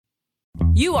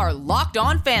You are Locked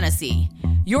On Fantasy,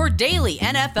 your daily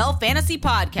NFL fantasy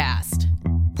podcast.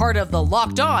 Part of the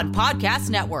Locked On Podcast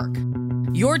Network,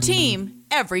 your team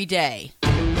every day.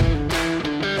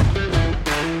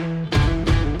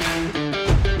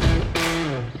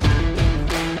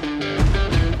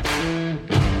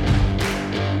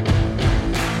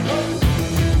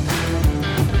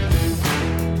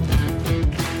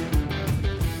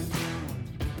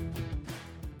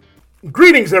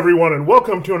 Greetings, everyone, and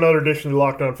welcome to another edition of the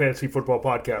Locked On Fantasy Football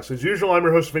Podcast. As usual, I'm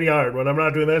your host, Vinnie Iyer. When I'm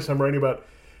not doing this, I'm writing about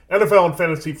NFL and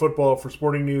fantasy football for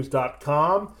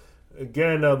sportingnews.com.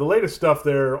 Again, the latest stuff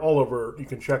there all over. You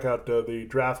can check out the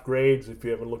draft grades if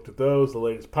you haven't looked at those, the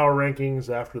latest power rankings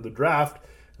after the draft,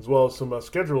 as well as some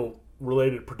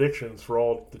schedule-related predictions for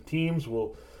all the teams.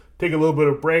 We'll take a little bit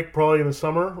of break probably in the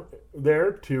summer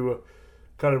there to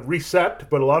kind of reset,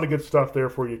 but a lot of good stuff there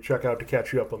for you to check out to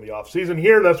catch you up on the offseason.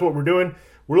 Here, that's what we're doing.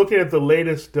 We're looking at the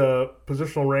latest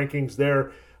positional rankings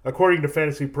there. According to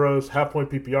Fantasy Pros,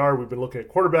 half-point PPR, we've been looking at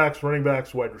quarterbacks, running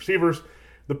backs, wide receivers.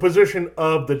 The position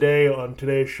of the day on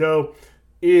today's show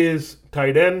is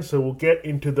tight end, so we'll get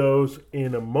into those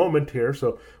in a moment here.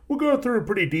 So we'll go through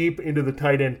pretty deep into the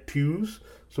tight end twos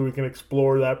so we can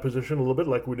explore that position a little bit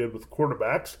like we did with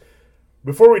quarterbacks.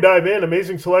 Before we dive in,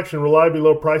 amazing selection, reliably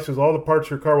low prices, all the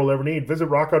parts your car will ever need. Visit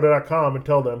rockauto.com and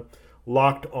tell them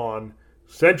Locked On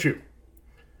sent you.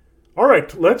 All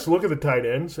right, let's look at the tight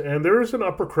ends. And there is an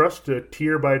upper crust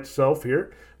tier by itself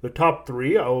here. The top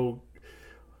three, I'll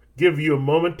give you a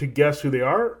moment to guess who they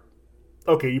are.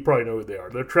 Okay, you probably know who they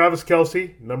are. They're Travis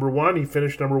Kelce, number one. He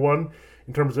finished number one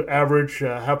in terms of average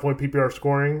half-point PPR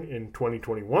scoring in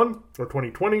 2021 or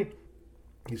 2020.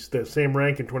 He's the same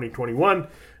rank in 2021.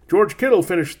 George Kittle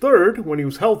finished third when he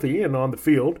was healthy and on the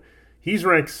field. He's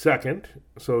ranked second,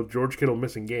 so George Kittle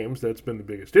missing games. That's been the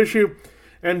biggest issue.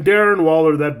 And Darren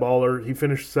Waller, that baller, he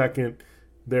finished second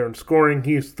there in scoring.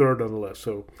 He is third on the list.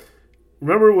 So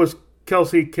remember it was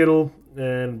Kelce, Kittle,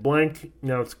 and blank.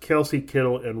 Now it's Kelce,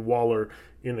 Kittle, and Waller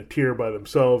in a tier by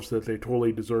themselves that they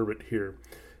totally deserve it here.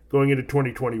 Going into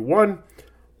 2021,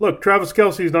 look, Travis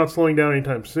Kelce is not slowing down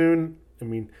anytime soon. I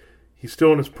mean, he's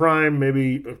still in his prime,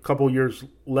 maybe a couple years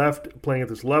left playing at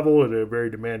this level at a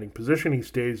very demanding position. He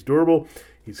stays durable.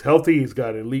 He's healthy. He's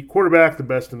got an elite quarterback, the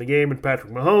best in the game, and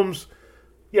Patrick Mahomes.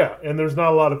 Yeah, and there's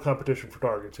not a lot of competition for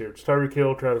targets here. It's Tyreek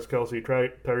Hill, Travis Kelce,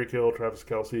 Tyreek Hill, Travis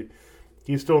Kelce.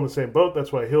 He's still in the same boat.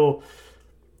 That's why Hill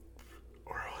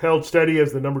held steady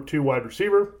as the number 2 wide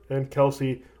receiver, and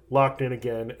Kelce locked in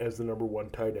again as the number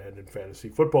 1 tight end in fantasy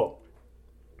football.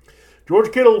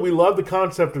 George Kittle, we love the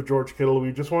concept of George Kittle.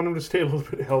 We just want him to stay a little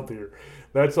bit healthier.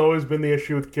 That's always been the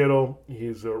issue with Kittle.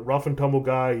 He's a rough and tumble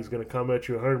guy. He's going to come at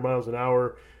you 100 miles an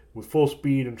hour with full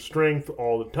speed and strength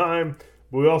all the time.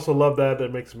 But we also love that.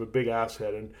 That makes him a big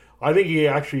asset. And I think he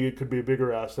actually could be a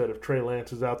bigger asset if Trey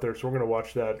Lance is out there. So we're going to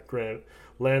watch that,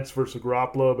 Lance versus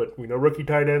Garoppolo. But we know rookie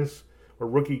tight ends or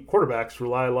rookie quarterbacks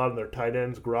rely a lot on their tight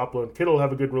ends. Garoppolo and Kittle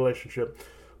have a good relationship.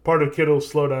 Part of Kittle's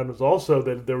slowdown is also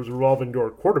that there was a revolving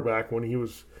door quarterback when he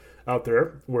was out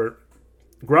there where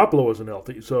Garoppolo wasn't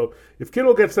healthy. So if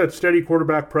Kittle gets that steady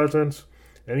quarterback presence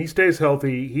and he stays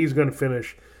healthy, he's going to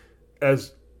finish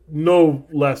as no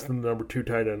less than the number 2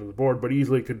 tight end on the board, but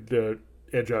easily could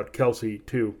edge out Kelce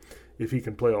too if he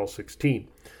can play all 16.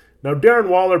 Now Darren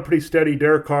Waller, pretty steady.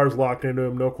 Derek Carr's locked into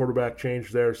him. No quarterback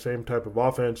change there. Same type of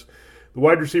offense. The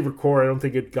wide receiver core, I don't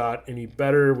think it got any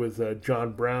better with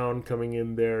John Brown coming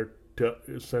in there to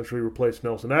essentially replace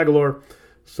Nelson Aguilar.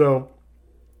 So,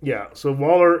 yeah, so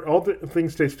Waller, all the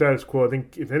things stay status quo. I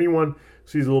think if anyone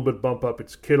sees a little bit bump up,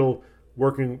 it's Kittle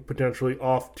working potentially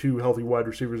off 2 healthy wide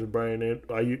receivers in Brandon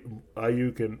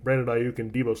Ayuk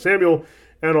and Deebo Samuel,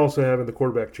 and also having the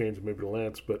quarterback change maybe to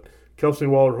Lance. But Kelce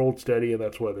and Waller hold steady, and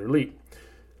that's why they're elite.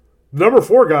 Number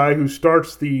 4 guy who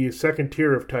starts the second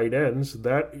tier of tight ends,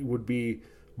 that would be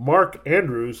Mark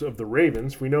Andrews of the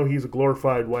Ravens. We know he's a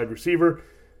glorified wide receiver.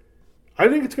 I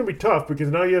think it's going to be tough because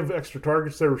now you have extra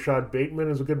targets there. Rashad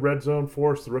Bateman is a good red zone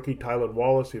force. The rookie Tylan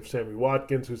Wallace. You have Sammy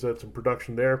Watkins, who's had some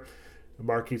production there.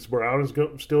 Marquise Brown is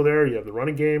still there. You have the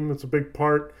running game. That's a big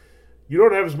part. You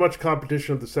don't have as much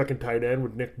competition at the second tight end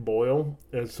with Nick Boyle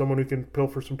as someone who can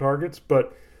pilfer some targets.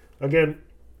 But, again,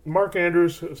 Mark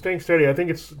Andrews, staying steady. I think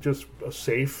it's just a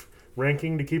safe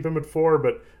ranking to keep him at 4,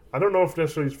 but I don't know if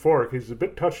necessarily he's 4 because he's a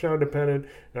bit touchdown dependent,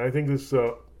 and I think this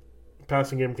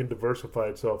passing game can diversify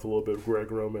itself a little bit with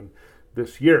Greg Roman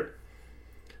this year.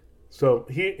 So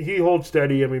he holds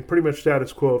steady. I mean, pretty much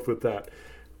status quo with that.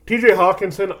 TJ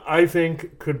Hawkinson, I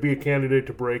think, could be a candidate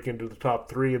to break into the top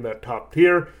 3 in that top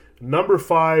tier. Number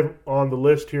 5 on the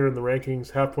list here in the rankings,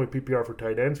 half-point PPR for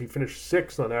tight ends. He finished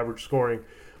 6th on average scoring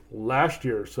last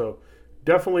year. So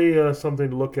definitely something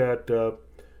to look at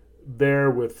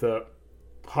there with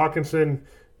Hawkinson.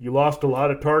 You lost a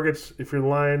lot of targets if you're the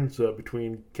Lions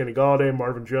between Kenny Golladay,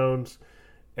 Marvin Jones,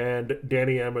 and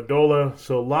Danny Amendola.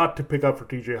 So a lot to pick up for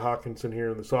TJ Hawkinson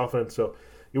here in this offense. So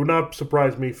it would not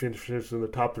surprise me if he finishes in the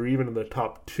top 3, even in the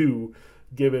top 2,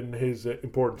 given his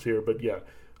importance here. But yeah,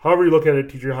 however you look at it,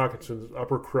 TJ Hawkinson's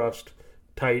upper crust,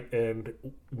 tight end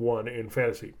 1 in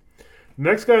fantasy.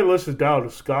 Next guy on the list is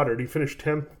Dallas Goedert. He finished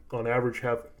 10th on average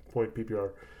half-point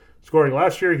PPR scoring.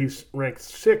 Last year, he's ranked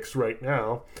 6th right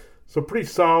now. So pretty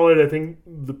solid. I think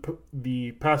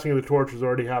the passing of the torch has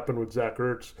already happened with Zach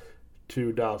Ertz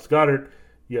to Dallas Goedert.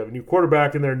 You have a new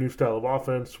quarterback in there, new style of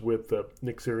offense with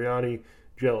Nick Sirianni,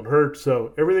 Jalen Hurts.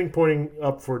 So everything pointing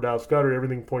up for Dallas Goedert,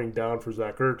 everything pointing down for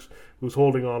Zach Ertz, who's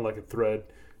holding on like a thread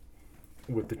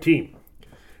with the team.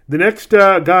 The next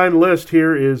guy on the list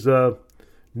here is Noah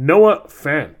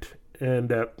Fant. And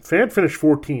Fant finished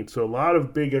 14th, so a lot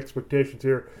of big expectations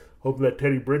here. Hoping that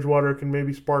Teddy Bridgewater can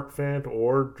maybe spark Fant,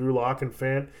 or Drew Lock and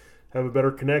Fant have a better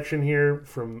connection here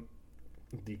from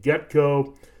the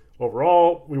get-go.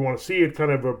 Overall, we want to see it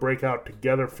kind of a breakout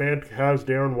together. Fant has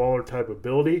Darren Waller type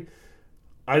ability.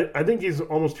 I think he's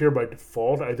almost here by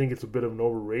default. I think it's a bit of an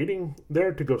overrating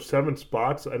there to go 7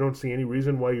 spots. I don't see any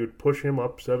reason why you would push him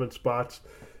up 7 spots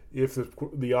if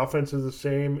the offense is the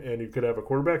same and you could have a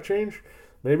quarterback change.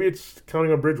 Maybe it's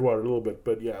counting on Bridgewater a little bit,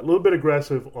 but yeah, a little bit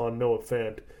aggressive on Noah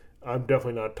Fant. I'm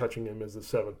definitely not touching him as the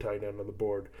 7th tight end on the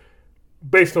board.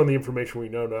 Based on the information we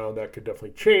know now, that could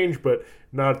definitely change, but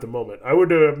not at the moment. I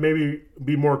would maybe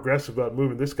be more aggressive about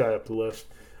moving this guy up the list.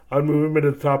 I'd move him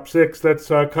into the top 6. That's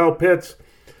Kyle Pitts,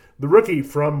 the rookie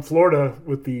from Florida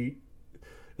with the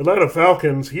Atlanta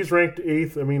Falcons. He's ranked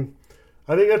 8th. I mean,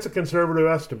 I think that's a conservative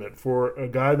estimate for a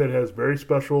guy that has very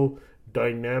special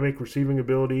dynamic receiving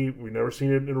ability. We've never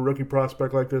seen it in a rookie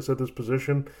prospect like this at this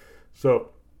position. So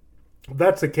if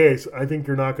that's the case, I think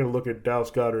you're not going to look at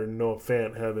Dallas Goedert and Noah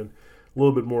Fant having a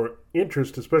little bit more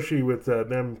interest, especially with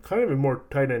them kind of in more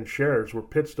tight end shares where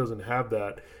Pitts doesn't have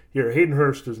that. Here, Hayden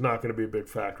Hurst is not going to be a big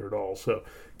factor at all. So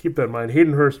keep that in mind.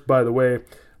 Hayden Hurst, by the way,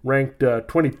 ranked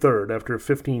 23rd after a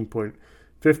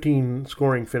 15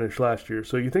 scoring finish last year.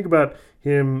 So you think about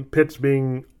him, Pitts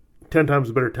being 10 times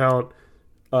the better talent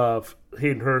of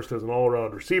Hayden Hurst as an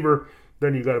all-around receiver,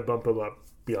 then you got to bump him up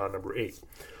beyond number 8.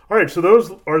 All right, so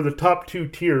those are the top 2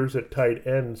 tiers at tight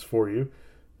ends for you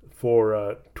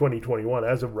for 2021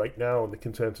 as of right now in the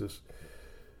consensus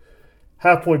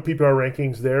half-point PPR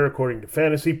rankings there according to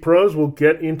Fantasy Pros. We'll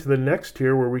get into the next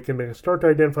tier where we can start to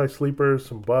identify sleepers,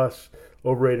 some busts,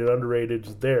 overrated,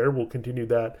 underrateds there. We'll continue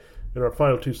that in our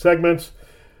final 2 segments.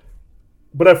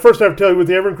 But at first I have to tell you, with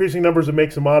the ever-increasing numbers of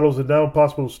makes and models, it's now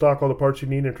impossible to stock all the parts you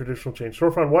need in a traditional chain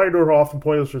storefront. Wired are often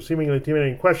pointless or seemingly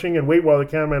intimidating questioning, and wait while the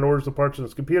cameraman orders the parts on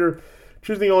his computer.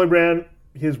 Choosing the only brand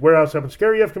his warehouse happens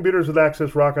scary. You have computers with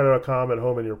access, rockauto.com at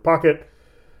home in your pocket.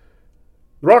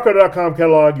 The rockauto.com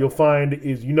catalog you'll find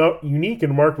is unique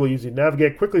and remarkably easy to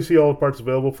navigate. Quickly see all the parts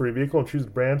available for your vehicle and choose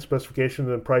the brand, specifications,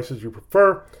 and prices you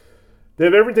prefer. They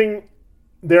have everything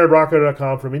there at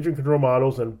rockauto.com, from engine control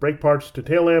models and brake parts to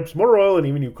tail lamps, motor oil, and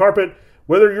even new carpet.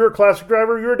 Whether you're a classic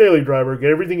driver or you're a daily driver, get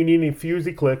everything you need in a few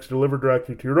easy clicks delivered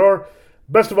directly to your door.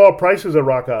 Best of all, prices at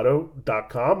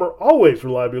rockauto.com are always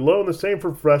reliably low, and the same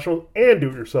for professionals and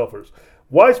do-it-yourselfers.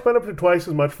 Why spend up to twice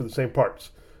as much for the same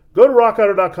parts? Go to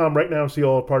rockauto.com right now and see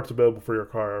all the parts available for your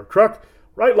car or truck.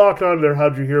 Right locked onto their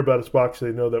How'd You Hear About Us box so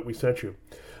they know that we sent you.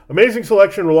 Amazing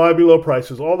selection, reliably low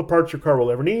prices, all the parts your car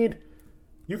will ever need.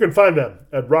 You can find them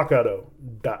at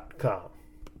rockauto.com.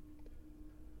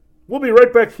 We'll be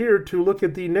right back here to look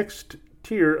at the next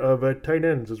tier of tight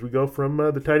ends as we go from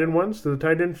the tight end 1s to the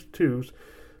tight end 2s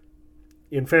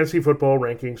in Fantasy Football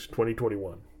Rankings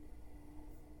 2021.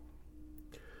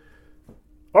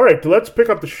 All right, let's pick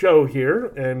up the show here,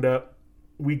 and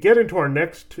we get into our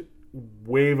next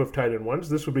wave of tight end 1s.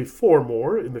 This would be 4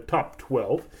 more in the top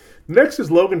 12. Next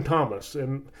is Logan Thomas,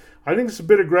 and I think it's a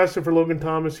bit aggressive for Logan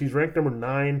Thomas. He's ranked number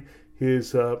 9.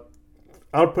 His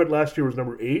output last year was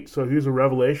number 8, so he was a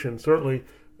revelation, certainly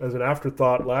as an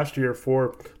afterthought last year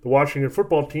for the Washington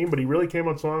football team, but he really came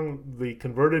on strong. The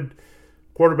converted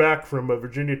quarterback from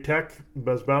Virginia Tech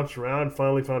has bounced around,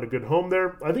 finally found a good home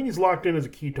there. I think he's locked in as a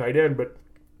key tight end, but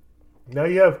now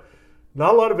you have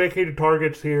not a lot of vacated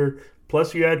targets here,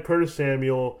 plus you add Curtis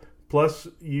Samuel, plus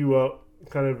you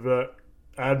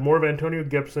add more of Antonio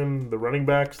Gibson, the running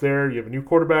backs there. You have a new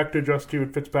quarterback to adjust to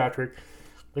in Fitzpatrick.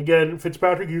 Again,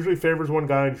 Fitzpatrick usually favors one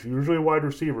guy, and he's usually a wide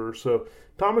receiver, so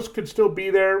Thomas could still be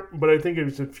there, but I think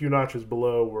it's a few notches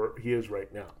below where he is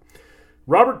right now.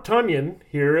 Robert Tonyan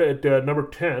here at number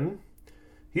 10.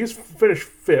 He's finished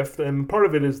 5th, and part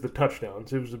of it is the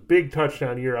touchdowns. It was a big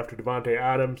touchdown year after Devontae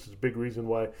Adams. It's a big reason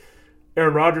why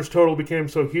Aaron Rodgers' total became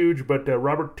so huge, but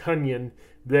Robert Tonyan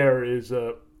there is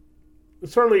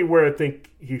certainly where I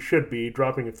think he should be,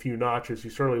 dropping a few notches.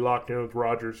 He's certainly locked in with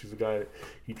Rodgers. He's a guy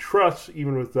he trusts,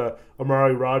 even with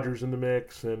Amari Rodgers in the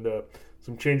mix and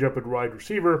some change-up at wide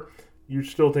receiver. You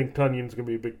still think Tunyan's going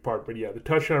to be a big part. But, yeah, the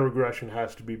touchdown regression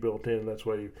has to be built in. That's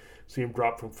why you see him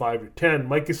drop from 5 to 10.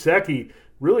 Mike Gesicki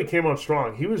really came on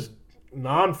strong. He was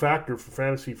non-factor for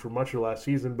fantasy for much of last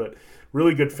season, but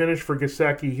really good finish for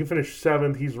Gesicki. He finished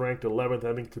 7th. He's ranked 11th.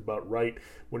 I think it's about right.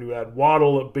 When you add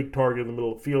Waddle, a big target in the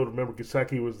middle of the field, remember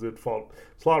Gesicki was the default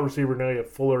slot receiver. Now you have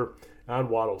Fuller and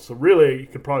Waddle. So really, you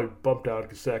could probably bump down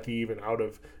Gesicki even out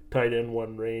of tight end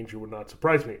 1 range. It would not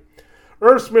surprise me.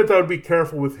 Irv Smith, I would be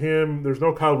careful with him. There's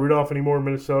no Kyle Rudolph anymore in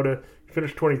Minnesota. He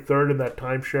finished 23rd in that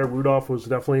timeshare. Rudolph was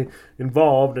definitely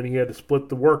involved, and he had to split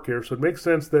the work here. So it makes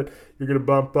sense that you're going to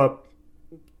bump up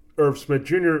Irv Smith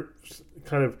Jr.,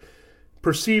 kind of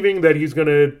perceiving that he's going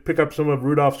to pick up some of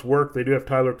Rudolph's work. They do have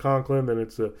Tyler Conklin, and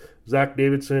it's Zach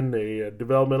Davidson, a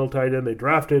developmental tight end they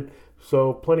drafted.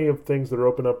 So plenty of things that are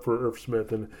open up for Irv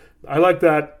Smith. And I like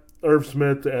that Irv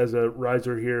Smith as a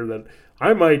riser here. That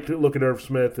I might look at Irv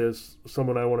Smith as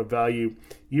someone I want to value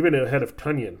even ahead of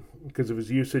Tonyan because of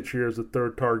his usage here as a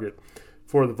third target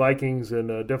for the Vikings, and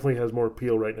definitely has more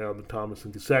appeal right now than Thomas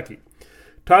and Gesicki.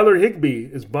 Tyler Higbee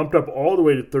is bumped up all the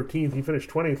way to 13th. He finished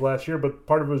 20th last year, but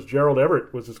part of it was Gerald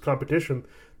Everett was his competition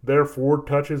there for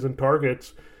touches and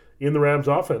targets in the Rams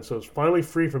offense. So it's finally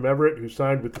free from Everett, who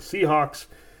signed with the Seahawks.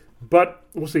 But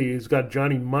we'll see. He's got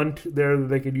Johnny Munt there that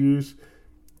they could use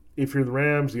if you're the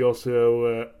Rams. He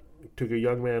also took a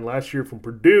young man last year from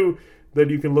Purdue that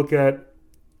you can look at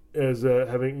as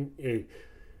having a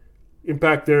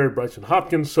impact there, Bryson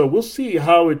Hopkins. So we'll see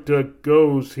how it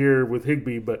goes here with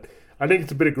Higbee, but I think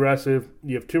it's a bit aggressive.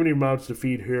 You have too many mouths to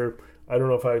feed here. I don't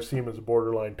know if I see him as a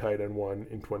borderline tight end 1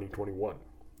 in 2021.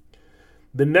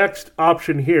 The next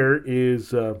option here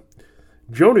is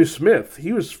Jonnu Smith.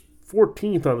 He was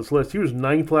 14th on this list. He was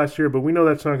 9th last year, but we know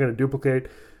that's not going to duplicate.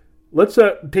 Let's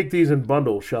take these in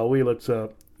bundles, shall we? Let's do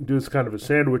this kind of a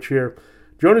sandwich here.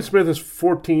 Jonnu Smith is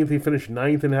 14th. He finished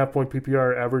 9th in half-point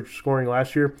PPR average scoring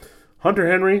last year. Hunter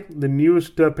Henry, the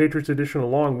newest Patriots addition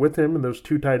along with him in those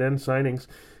 2 tight end signings,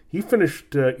 he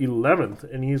finished 11th,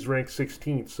 and he's ranked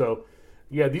 16th. So,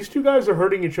 yeah, these 2 guys are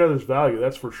hurting each other's value,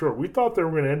 that's for sure. We thought they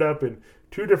were going to end up in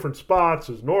 2 different spots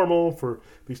as normal for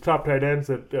these top tight ends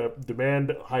that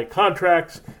demand high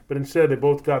contracts, but instead they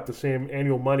both got the same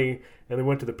annual money, and they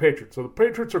went to the Patriots. So the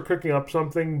Patriots are cooking up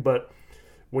something, but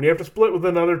when you have to split with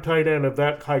another tight end of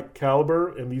that high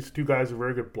caliber, and these 2 guys are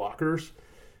very good blockers,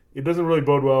 it doesn't really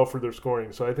bode well for their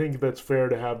scoring. So I think that's fair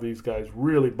to have these guys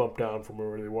really bump down from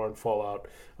where they were and fall out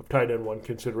of tight end 1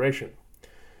 consideration.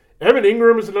 Evan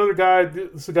Ingram is another guy.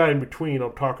 This is a guy in between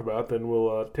I'll talk about. Then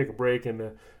we'll take a break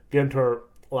and get into our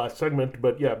last segment.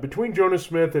 But, yeah, between Jonnu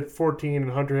Smith at 14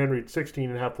 and Hunter Henry at 16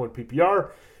 and half-point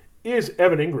PPR is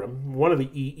Evan Ingram, one of the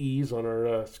EEs on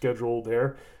our schedule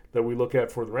there that we look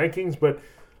at for the rankings. But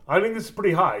I think this is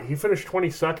pretty high. He finished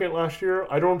 22nd last year.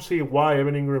 I don't see why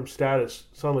Evan Ingram's status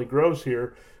suddenly grows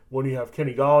here when you have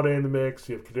Kenny Golladay in the mix.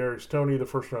 You have Kadarius Toney, the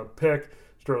first-round pick.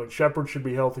 Sterling Shepard should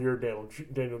be healthier.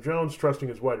 Daniel Jones, trusting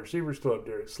his wide receivers, still have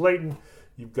Darius Slayton.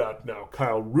 You've got now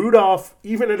Kyle Rudolph,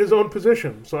 even at his own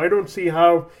position. So I don't see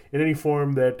how, in any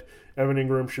form, that Evan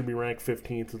Ingram should be ranked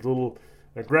 15th. It's a little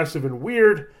aggressive and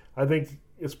weird. I think,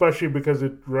 especially because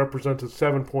it represents a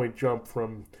 7-point jump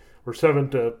from, or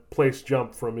 7th place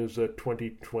jump from his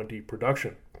 2020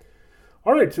 production.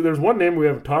 All right, so there's one name we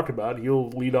haven't talked about. He'll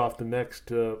lead off the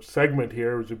next segment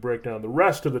here as we break down the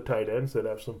rest of the tight ends that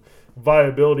have some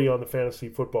viability on the fantasy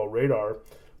football radar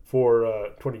for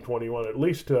 2021, at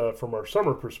least from our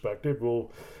summer perspective.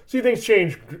 We'll see things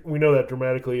change. We know that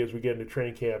dramatically as we get into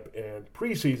training camp and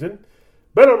preseason.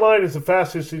 BetOnline is the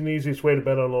fastest and easiest way to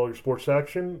bet on all your sports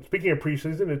action. Speaking of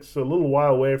preseason, it's a little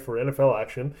while away for NFL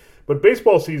action, but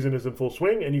baseball season is in full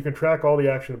swing, and you can track all the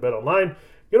action at BetOnline.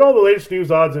 Get all the latest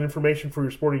news, odds, and information for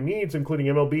your sporting needs, including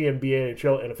MLB, NBA,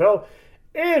 NHL, NFL,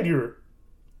 and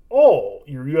all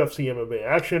your UFC MMA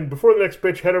action. Before the next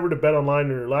pitch, head over to BetOnline on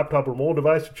your laptop or mobile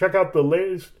device to check out the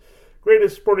latest,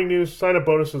 greatest sporting news, sign-up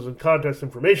bonuses, and contest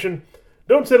information.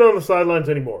 Don't sit on the sidelines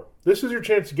anymore. This is your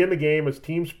chance to get in the game as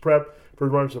teams prep for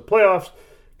the runs to the playoffs.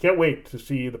 Can't wait to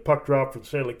see the puck drop for the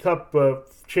Stanley Cup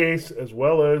chase, as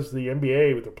well as the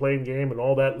NBA with the playing game and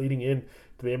all that leading in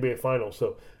to the NBA Finals.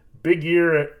 So big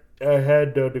year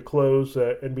ahead to close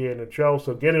NBA and NHL,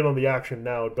 so get in on the action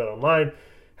now at BetOnline.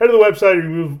 Head to the website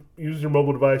or use your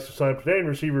mobile device to sign up today and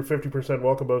receive your 50%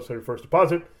 welcome bonus on your first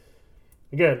deposit.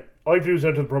 Again, all you have to do is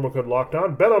enter the promo code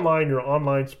LOCKEDON. BetOnline, your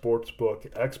online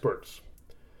sportsbook experts.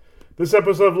 This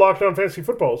episode of Locked On Fantasy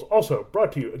Football is also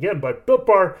brought to you, again, by Built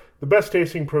Bar, the best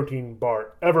tasting protein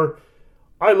bar ever.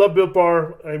 I love Built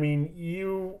Bar. I mean,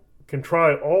 you can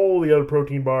try all the other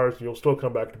protein bars and you'll still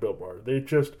come back to Built Bar. They're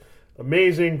just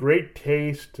amazing, great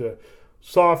taste,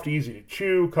 soft, easy to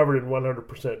chew, covered in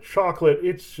 100% chocolate.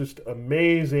 It's just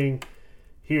amazing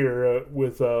here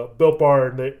with Built Bar.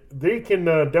 And they can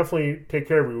definitely take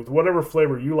care of you with whatever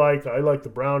flavor you like. I like the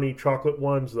brownie chocolate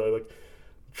ones. I like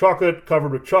chocolate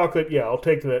covered with chocolate. Yeah, I'll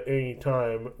take that any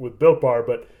time with Built Bar,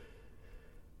 but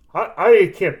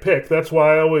I can't pick. That's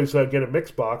why I always get a mix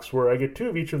box where I get 2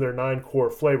 of each of their 9 core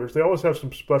flavors. They always have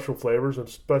some special flavors and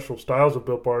special styles of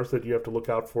Built Bars that you have to look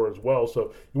out for as well.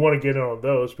 So you want to get in on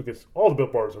those because all the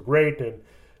Built Bars are great. And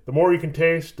the more you can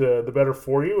taste, the better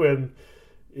for you. And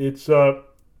it's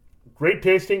great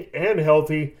tasting and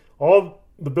healthy. All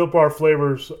the Built Bar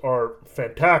flavors are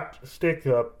fantastic,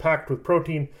 packed with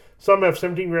protein. Some have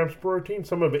 17 grams of protein.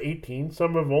 Some have 18.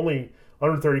 Some have only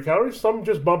 130 calories. Some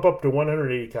just bump up to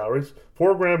 180 calories.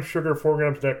 4 grams sugar, 4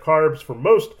 grams net carbs for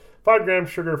most. 5 grams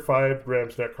sugar, 5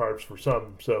 grams net carbs for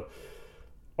some. So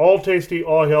all tasty,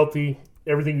 all healthy,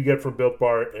 everything you get from Built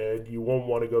Bar, and you won't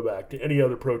want to go back to any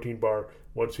other protein bar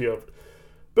once you have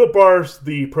Built Bar's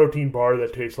the protein bar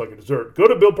that tastes like a dessert. Go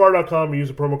to BuiltBar.com and use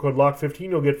the promo code LOCK15.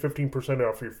 You'll get 15%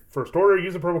 off your first order.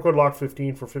 Use the promo code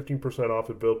LOCK15 for 15% off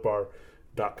at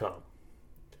BuiltBar.com.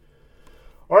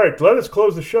 All right, let us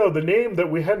close the show. The name that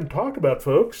we hadn't talked about,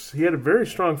 folks, he had a very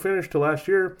strong finish to last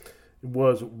year,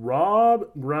 was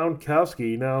Rob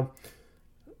Gronkowski. Now,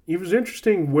 it was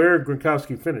interesting where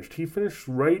Gronkowski finished. He finished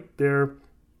right there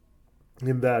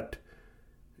in that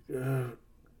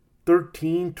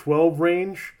 13-12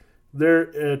 range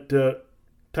there at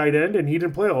tight end, and he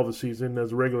didn't play all the season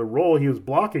as a regular role. He was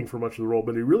blocking for much of the role,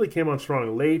 but he really came on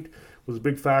strong late, was a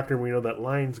big factor. We know that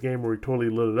Lions game where he totally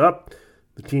lit it up.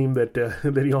 The team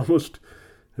that he almost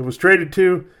was traded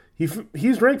to. He's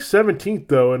ranked 17th,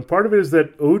 though, and part of it is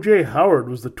that O.J. Howard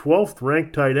was the 12th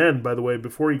ranked tight end, by the way,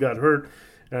 before he got hurt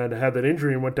and had that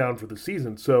injury and went down for the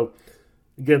season. So,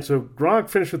 again, Gronk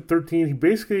finished at 13. He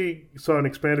basically saw an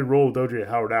expanded role with O.J.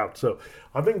 Howard out. So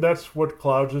I think that's what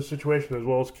clouds this situation, as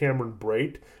well as Cameron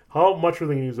Brate. How much are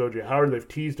they going to use O.J. Howard? They've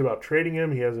teased about trading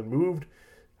him. He hasn't moved.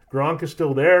 Gronk is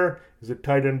still there. Is it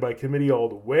tight end by committee all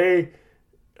the way?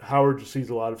 Howard just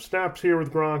sees a lot of snaps here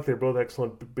with Gronk. They're both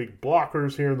excellent big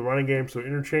blockers here in the running game, so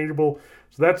interchangeable.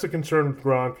 So that's a concern with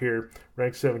Gronk here,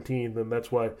 ranked 17th, and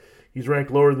that's why he's ranked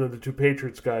lower than the 2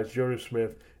 Patriots guys, Jonas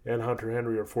Smith and Hunter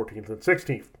Henry, are 14th and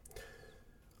 16th.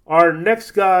 Our next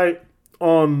guy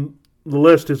on the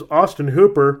list is Austin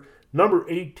Hooper, number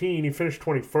 18. He finished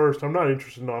 21st. I'm not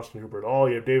interested in Austin Hooper at all.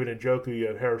 You have David Njoku, you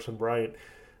have Harrison Bryant.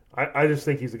 I just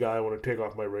think he's the guy I want to take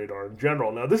off my radar in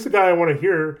general. Now, this is a guy I want to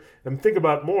hear and think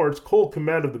about more. It's Cole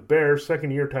Kmet of the Bears,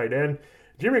 second-year tight end.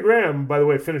 Jimmy Graham, by the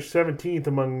way, finished 17th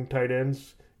among tight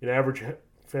ends in average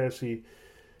fantasy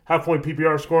half-point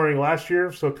PPR scoring last year.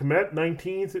 So Kmet,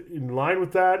 19th, in line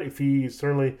with that. If he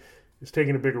certainly is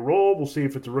taking a bigger role, we'll see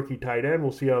if it's a rookie tight end.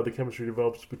 We'll see how the chemistry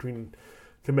develops between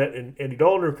Kmet and Andy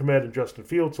Dalton, or Kmet and Justin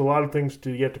Fields. So a lot of things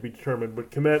yet to be determined.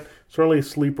 But Kmet, certainly a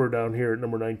sleeper down here at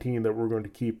number 19 that we're going to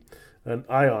keep an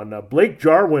eye on. Now, Blake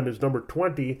Jarwin is number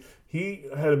 20. He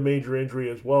had a major injury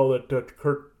as well that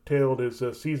curtailed his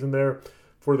season there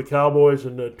for the Cowboys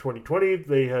in 2020.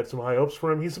 They had some high hopes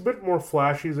for him. He's a bit more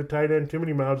flashy as a tight end. Too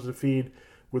many mouths to feed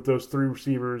with those 3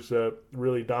 receivers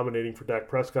really dominating for Dak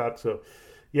Prescott. So,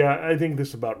 yeah, I think this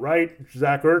is about right.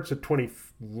 Zach Ertz at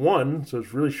 21, so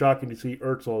it's really shocking to see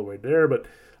Ertz all the way there. But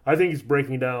I think he's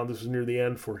breaking down. This is near the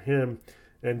end for him,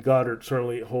 and Goddard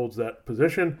certainly holds that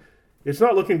position. It's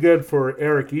not looking good for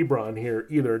Eric Ebron here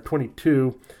either at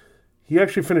 22. He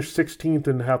actually finished 16th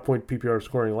in half-point PPR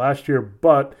scoring last year,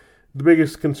 but the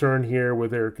biggest concern here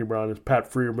with Eric Ebron is Pat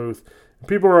Freiermuth.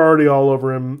 People are already all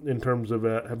over him in terms of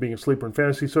being a sleeper in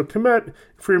fantasy. So Kmet,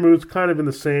 Freiermuth's kind of in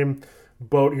the same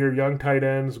boat here, young tight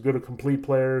ends, good at complete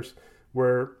players,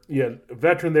 where you had a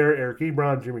veteran there, Eric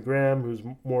Ebron, Jimmy Graham, who's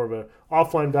more of an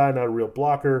offline guy, not a real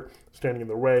blocker, standing in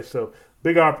the way. So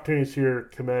big opportunities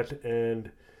here, Kmet,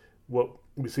 and what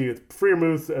we see with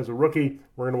Freiermuth as a rookie.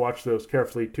 We're going to watch those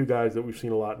carefully. 2 guys that we've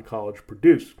seen a lot in college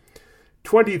produce.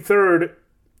 23rd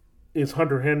is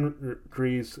Hunter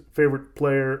Henry's favorite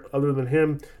player other than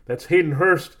him. That's Hayden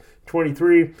Hurst,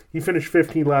 23. He finished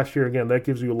 15 last year. Again, that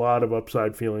gives you a lot of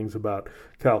upside feelings about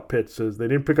Kyle Pitts. Says they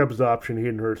didn't pick up his option.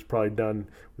 Hayden Hurst probably done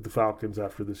with the Falcons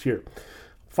after this year.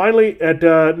 Finally, at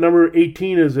number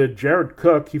 18 is Jared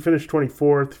Cook. He finished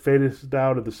 24th, faded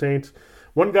out of the Saints.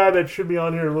 One guy that should be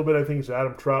on here a little bit, I think, is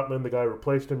Adam Troutman, the guy who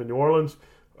replaced him in New Orleans.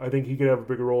 I think he could have a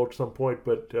bigger role at some point,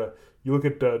 but you look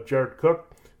at Jared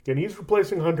Cook. Again, he's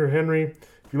replacing Hunter Henry.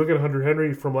 If you look at Hunter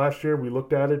Henry from last year, we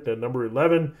looked at it at number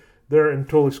 11 there in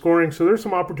total scoring. So there's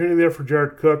some opportunity there for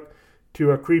Jared Cook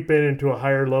to creep into a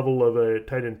higher level of a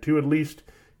tight end 2 at least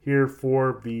here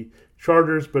for the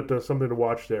Chargers, but something to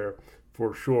watch there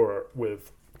for sure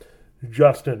with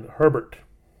Justin Herbert.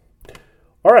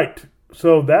 All right,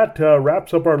 so that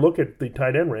wraps up our look at the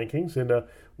tight end rankings, and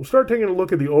we'll start taking a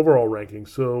look at the overall rankings.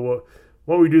 So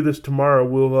while we do this tomorrow,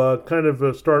 we'll kind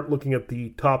of start looking at the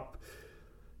top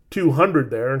 200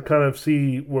 there and kind of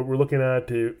see what we're looking at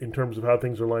in terms of how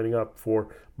things are lining up for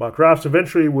mock drafts.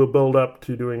 Eventually, we'll build up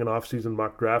to doing an off-season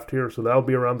mock draft here, so that'll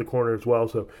be around the corner as well.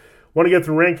 So want to get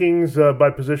the rankings by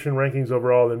position, rankings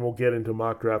overall, then we'll get into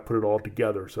mock draft, put it all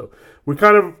together. So we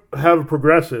kind of have a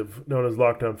progressive known as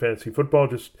Lockdown Fantasy Football.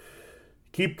 Just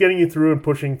keep getting you through and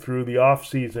pushing through the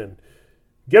off-season.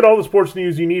 Get all the sports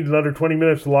news you need in under 20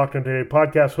 minutes. The Lockdown Today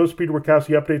podcast. Host Peter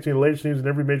Wachowski updates you on the latest news in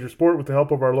every major sport with the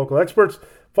help of our local experts.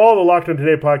 Follow the Lockdown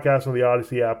Today podcast on the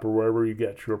Odyssey app or wherever you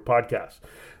get your podcasts.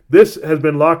 This has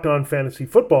been Locked On Fantasy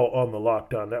Football on the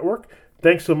Locked On Network.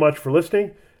 Thanks so much for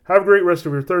listening. Have a great rest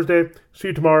of your Thursday. See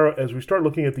you tomorrow as we start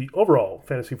looking at the overall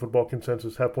fantasy football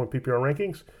consensus half-point PPR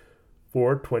rankings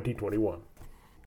for 2021.